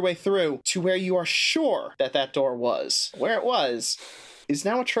 You make your way through to where you are sure that that door was. Where it was is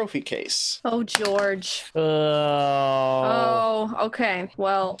now a trophy case. Oh, George. Oh. Oh, okay.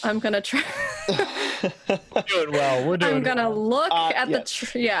 Well, I'm gonna try. We're doing well. We're doing I'm gonna look at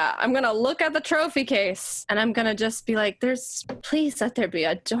yes. I'm gonna look at the trophy case, and I'm gonna just be like, please let there be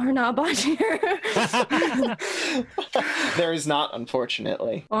a doorknob on here. There is not,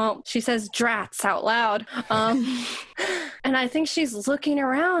 unfortunately. Well, she says drats out loud. And I think she's looking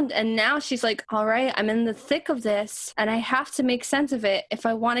around, and now she's like, all right, I'm in the thick of this, and I have to make sense of it if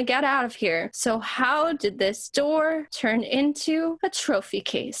I want to get out of here. So how did this door turn into a trophy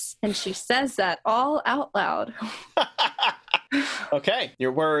case? And she says that all out loud. Okay,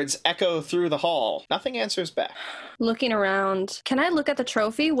 your words echo through the hall. Nothing answers back. Looking around, can I look at the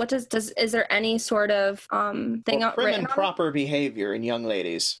trophy? What is there any sort of thing Well, prim written and on proper behavior in young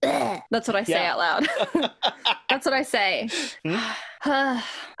ladies. it? That's what I say Yeah. out loud. That's what I say.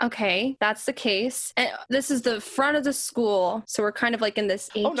 Okay, that's the case. And this is the front of the school, so we're kind of like in this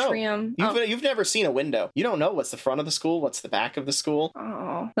atrium. You've never seen a window. You don't know what's the front of the school, what's the back of the school.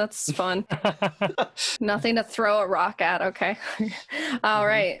 Oh, that's fun. Nothing to throw a rock at. Okay. All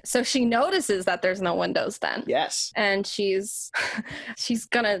right. So she notices that there's no windows then. Yes. And she's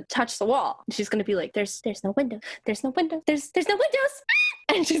gonna touch the wall. She's gonna be like, there's no window. There's no window. There's no windows.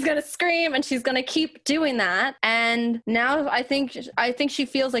 And she's gonna scream, and she's gonna keep doing that. And now I think she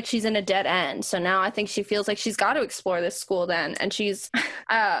feels like she's in a dead end. So now I think she feels like she's got to explore this school then. And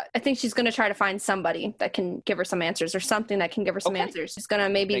I think she's gonna try to find somebody that can give her some answers, or something that can give her some answers. She's gonna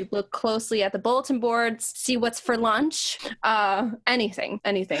maybe look closely at the bulletin boards, see what's for lunch. Anything.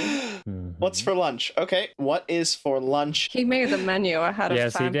 What's for lunch? Okay, what is for lunch? He made the menu ahead of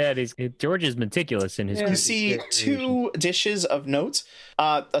Yes, time. he did. George is meticulous in his. You see 2 dishes of note,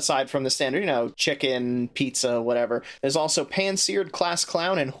 aside from the standard, chicken, pizza, whatever. There's also pan-seared class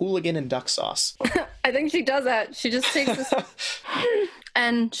clown and hooligan and duck sauce. I think she does that. She just takes this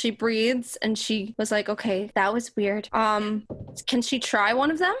and she breathes, and she was like, okay, that was weird. Can she try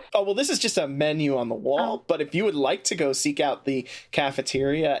one of them? Oh, well, this is just a menu on the wall, but if you would like to go seek out the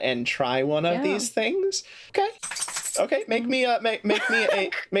cafeteria and try one of these things, okay, make me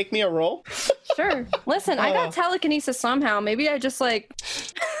a roll. Sure. Listen, I got telekinesis somehow. Maybe I just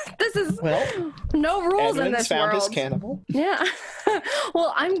this is no rules in this found world. his cannibal. Yeah.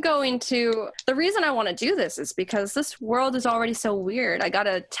 Well, the reason I want to do this is because this world is already so weird. I got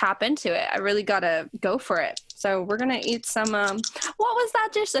to tap into it. I really got to go for it. So we're going to eat some, what was that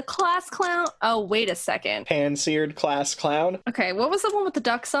dish? A class clown? Oh, wait a second. Pan-seared class clown. Okay, what was the one with the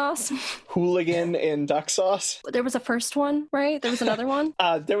duck sauce? Hooligan in duck sauce. There was a first one, right? There was another one?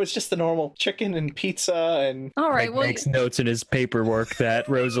 There was just the normal chicken and pizza and... All right, well... makes notes in his paperwork that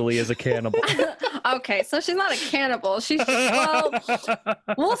Rosalie is a cannibal. Okay, so she's not a cannibal. She's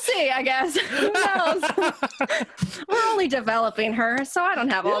we'll see, I guess. Who knows? We're only developing her, so I don't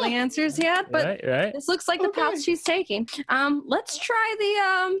have all the answers yet, but right. this looks like the path she's taking. Let's try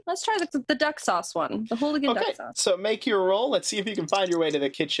the duck sauce one, the hooligan duck sauce. So make your roll. Let's see if you can find your way to the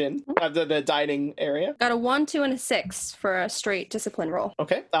kitchen, the dining area. Got a 1, 2, and a 6 for a straight discipline roll.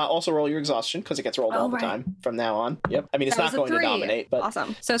 Okay. Also roll your exhaustion, because it gets rolled all the time from now on. Yep. I mean, it's not going to dominate, but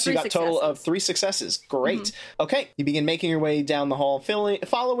awesome. So you got a total of 3 successes. Great. Mm-hmm. Okay. You begin making your way down the hall,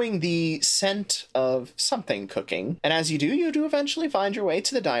 following the scent of something cooking. And as you do eventually find your way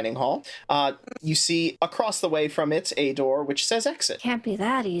to the dining hall. You see across the way from it a door which says exit. Can't be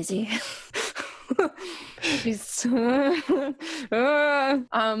that easy. She's it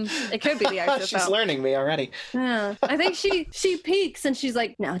could be the exit. She's learning me already. Yeah, I think she peeks and she's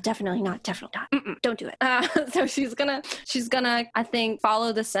like, no, definitely not. Don't do it. So she's gonna I think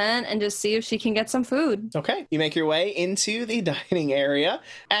follow the scent and just see if she can get some food. Okay, you make your way into the dining area,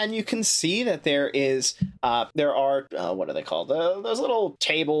 and you can see that there are what are they called? Those little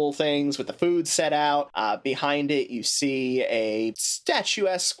table things with the food set out. Behind it, you see a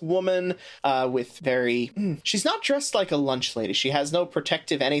statuesque woman with with very... She's not dressed like a lunch lady. She has no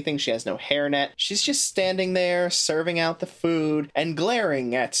protective anything. She has no hairnet. She's just standing there, serving out the food, and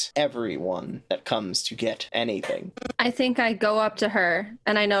glaring at everyone that comes to get anything. I think I go up to her,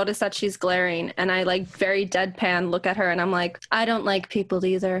 and I notice that she's glaring, and I, like, very deadpan look at her, and I'm like, I don't like people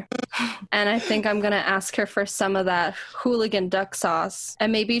either. And I think I'm going to ask her for some of that hooligan duck sauce,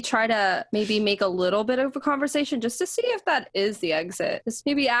 and maybe try to make a little bit of a conversation just to see if that is the exit. Just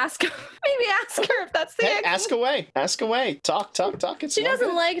maybe ask her if that's the exit. Ask away. Talk. She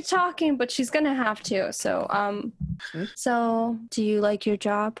doesn't like talking, but she's going to have to. So, So, do you like your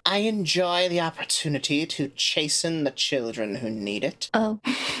job? I enjoy the opportunity to chasten the children who need it. Oh.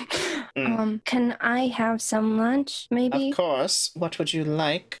 Can I have some lunch, maybe? Of course. What would you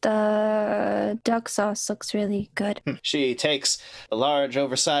like? The duck sauce looks really good. She takes a large,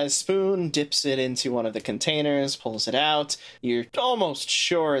 oversized spoon, dips it into one of the containers, pulls it out. You're almost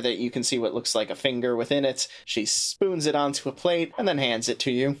sure that you can see what looks like a finger within it. She spoons it onto a plate and then hands it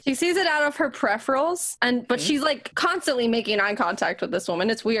to you. She sees it out of her peripherals, but she's like constantly making eye contact with this woman.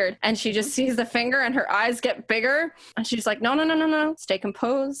 It's weird. And she just sees the finger and her eyes get bigger. And she's like, no. Stay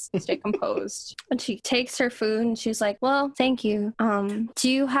composed. Stay composed. And she takes her food and she's like, well, thank you. Do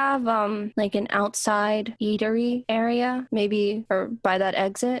you have like an outside eatery area, maybe, or by that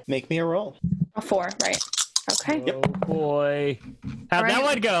exit? Make me a roll. A 4, right? Okay. Oh boy. How'd that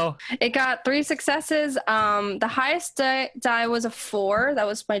one go? It got 3 successes. The highest die was a 4. That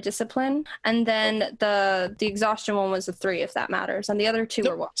was my discipline. And then the exhaustion one was a 3, if that matters. And the other 2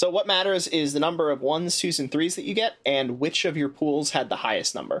 were what? So what matters is the number of 1s, 2s, and 3s that you get, and which of your pools had the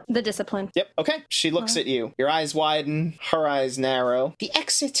highest number. The discipline. Yep. Okay. She looks at you. Your eyes widen, her eyes narrow. The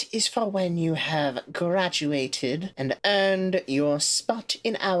exit is for when you have graduated and earned your spot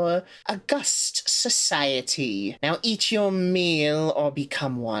in our august society. Now eat your meal or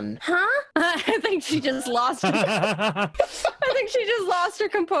become one. Huh? I think she just lost her.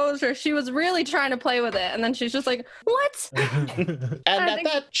 Composure. She was really trying to play with it, and then she's just like, "What?" And at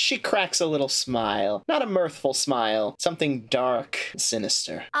that, she cracks a little smile. Not a mirthful smile. Something dark, and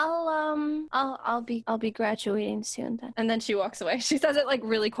sinister. I'll be graduating soon then. And then she walks away. She says it like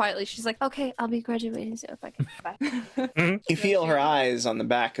really quietly. She's like, "Okay, I'll be graduating soon. If I can." Bye. You feel her eyes on the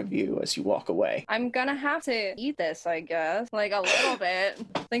back of you as you walk away. I'm gonna have to eat this, I guess, like a little bit.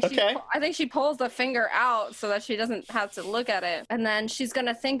 I think she pulls the finger out so that she doesn't have to look at it, and then she's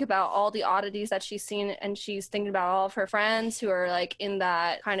gonna think about all the oddities that she's seen, and she's thinking about all of her friends who are like in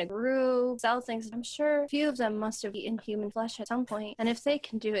that kind of group, sell things. I'm sure a few of them must have eaten human flesh at some point, and if they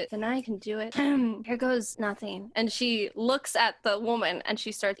can do it, then I can do it. Here goes nothing. And she looks at the woman and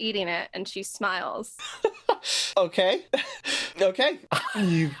she starts eating it, and she smiles. Okay.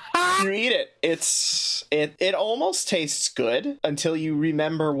 You eat it. It almost tastes good until you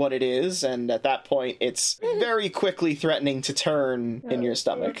remember what it is, and at that point it's very quickly threatening to turn in your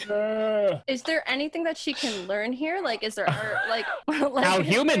stomach. Is there anything that she can learn here? Like, is there like how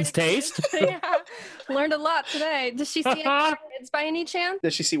humans taste? Yeah, learned a lot today. Does she see any other kids by any chance?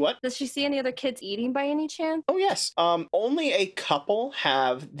 Does she see what? Does she see any other kids eating by any chance? Oh yes. Only a couple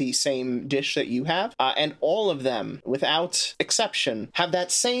have the same dish that you have, and all of them, without exception, have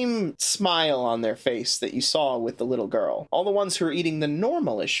that same smile on their face that you saw with the little girl. All the ones who are eating the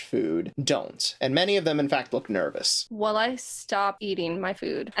normalish food don't, and many of them in fact look nervous. Well, I stop eating my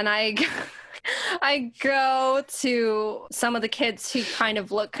food and I go to some of the kids who kind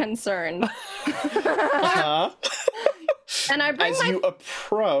of look concerned. And I bring you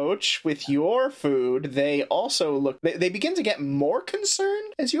approach with your food, they also look, they begin to get more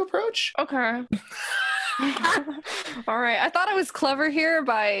concerned as you approach. Okay. All right. I thought I was clever here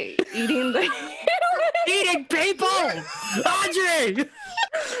by eating the eating people. Audrey.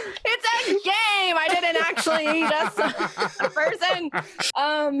 It's a game. I didn't actually eat a person.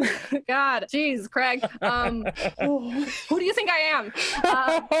 God, jeez, Craig. Who do you think I am?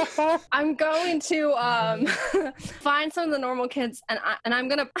 I'm going to find some of the normal kids, and I'm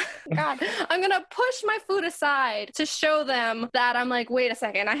gonna, I'm gonna push my food aside to show them that I'm like, wait a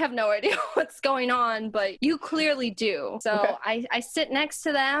second, I have no idea what's going on, but you clearly do. So okay. I sit next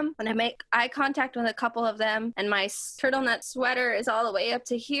to them, and I make eye contact with a couple of them, and my turtleneck sweater is all the way up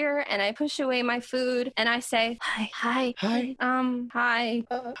to here, and I push away my food, and I say, hi.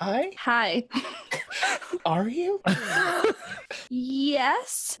 Are you?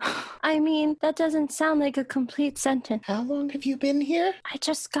 Yes. I mean, that doesn't sound like a complete sentence. How long have you been here? I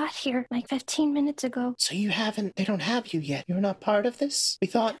just got here like 15 minutes ago. So they don't have you yet. You're not part of this? We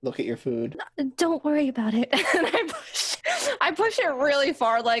thought, look at your food. Don't worry about it. And I push it really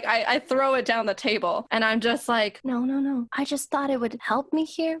far. Like I throw it down the table and I'm just like, no. I just thought it would help me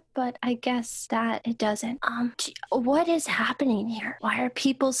here, but I guess that it doesn't. What is happening here? Why are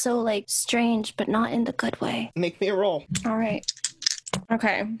people so like strange, but not in the good way? Make me a roll. All right.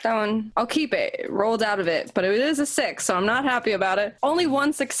 Okay, that one, I'll keep it. Rolled out of it, but it is a 6, so I'm not happy about it. Only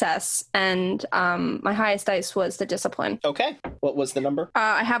one success, and my highest dice was the discipline. Okay. What was the number?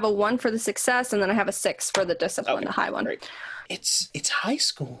 I have a 1 for the success, and then I have a 6 for the discipline, Okay, the high one. great. It's high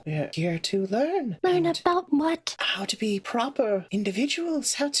school. We're here to learn. Learn and about what? how to be proper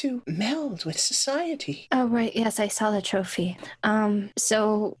individuals, how to meld with society. Oh, right. Yes, I saw the trophy.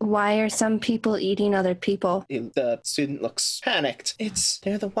 So why are some people eating other people? The student looks panicked.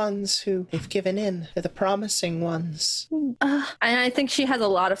 They're the ones who have given in. They're the promising ones. And I think she has a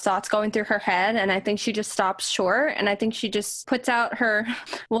lot of thoughts going through her head, and I think she just stops short, and I think she just puts out her,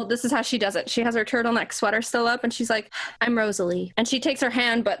 well, this is how she does it. She has her turtleneck sweater still up, and she's like, I'm Rosalie. And she takes her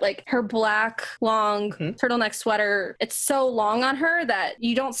hand, but like her black, long turtleneck sweater, it's so long on her that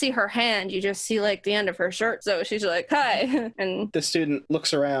you don't see her hand. You just see like the end of her shirt. So she's like, hi. And the student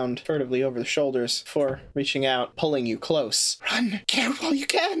looks around furtively over the shoulders before reaching out, pulling you close. Run! Get while you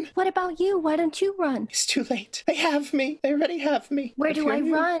can! what about you? Why don't you run? It's too late. They have me. They already have me. Where If do you're I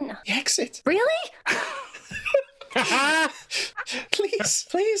new, run? the exit. Really?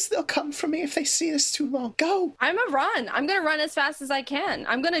 Please, they'll come for me if they see us too long. Go! I'm a run. I'm going to run as fast as I can.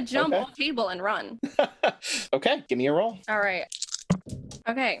 I'm going to jump off table and run. Okay, give me a roll. All right.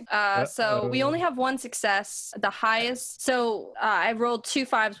 Okay, so we only have one success, the highest. So I rolled 2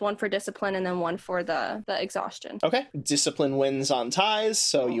 5s, 1 for discipline, and then 1 for the exhaustion. Okay, discipline wins on ties,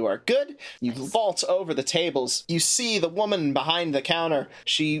 so you are good. You vault over the tables. You see the woman behind the counter.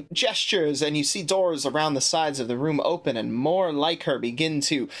 She gestures, and you see doors around the sides of the room open, and more like her begin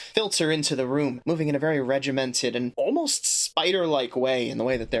to filter into the room, moving in a very regimented and almost spider-like way in the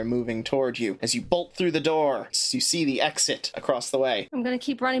way that they're moving toward you. As you bolt through the door, you see the exit across the way. I'm going to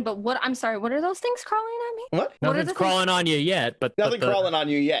keep running, but I'm sorry, what are those things crawling at me? What? Nothing's crawling on you yet, but Nothing crawling on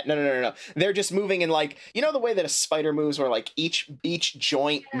you yet. No. They're just moving in like, you know the way that a spider moves where like each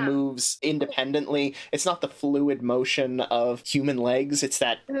joint moves independently? It's not the fluid motion of human legs. It's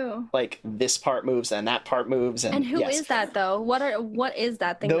that like this part moves and that part moves. And who is that though? What is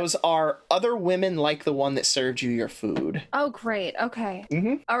that thing? Those are other women like the one that served you your food. Oh, great. Okay.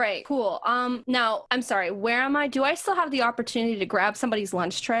 Mm-hmm. All right, cool. Now, I'm sorry, where am I? Do I still have the opportunity to grab somebody's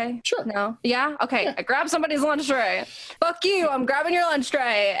lunch tray? Sure. No? Yeah? Okay. Yeah. I grab somebody's lunch tray. Fuck you. I'm grabbing your lunch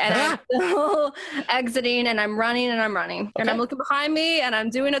tray. And I'm still exiting and I'm running and I'm running. Okay. And I'm looking behind me and I'm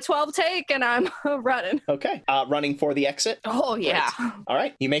doing a 12 take and I'm running. Okay. Running for the exit. Oh, yeah. Right. All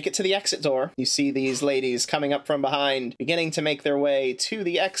right. You make it to the exit door. You see these ladies coming up from behind, beginning to make their way to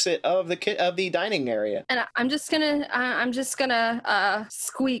the exit of the dining area. And I'm just gonna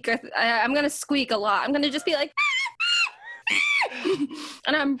squeak. I'm gonna squeak a lot. I'm gonna just be like,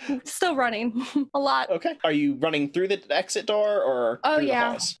 and I'm still running a lot. Okay. Are you running through the exit door or through the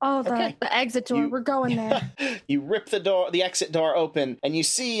halls? The exit door. We're going there. You rip the exit door open, and you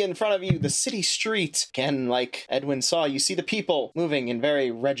see in front of you the city street. Again, like Edwin saw, you see the people moving in very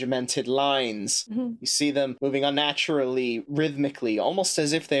regimented lines. Mm-hmm. You see them moving unnaturally, rhythmically, almost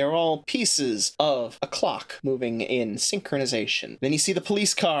as if they are all pieces of a clock moving in synchronization. Then you see the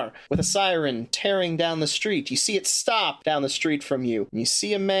police car with a siren tearing down the street. You see it stop down the street from you. You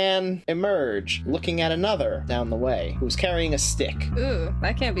see a man emerge, looking at another down the way, who's carrying a stick. Ooh,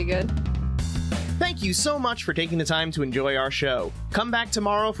 that can't be good. Thank you so much for taking the time to enjoy our show. Come back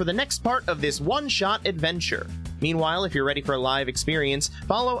tomorrow for the next part of this one-shot adventure. Meanwhile, if you're ready for a live experience,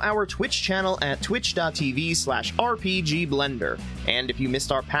 follow our Twitch channel at twitch.tv/RPGBlender. And if you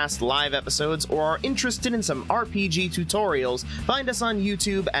missed our past live episodes or are interested in some RPG tutorials, find us on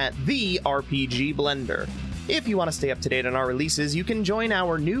YouTube at The RPG Blender. If you want to stay up to date on our releases, you can join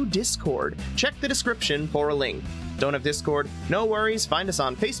our new Discord. Check the description for a link. Don't have Discord? No worries, find us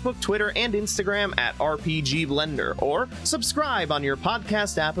on Facebook, Twitter, and Instagram at RPG Blender, or subscribe on your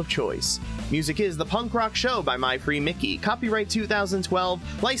podcast app of choice. Music is The Punk Rock Show by My Free Mickey, copyright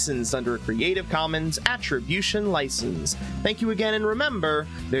 2012, licensed under a Creative Commons Attribution License. Thank you again, and remember,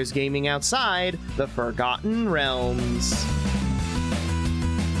 there's gaming outside the Forgotten Realms.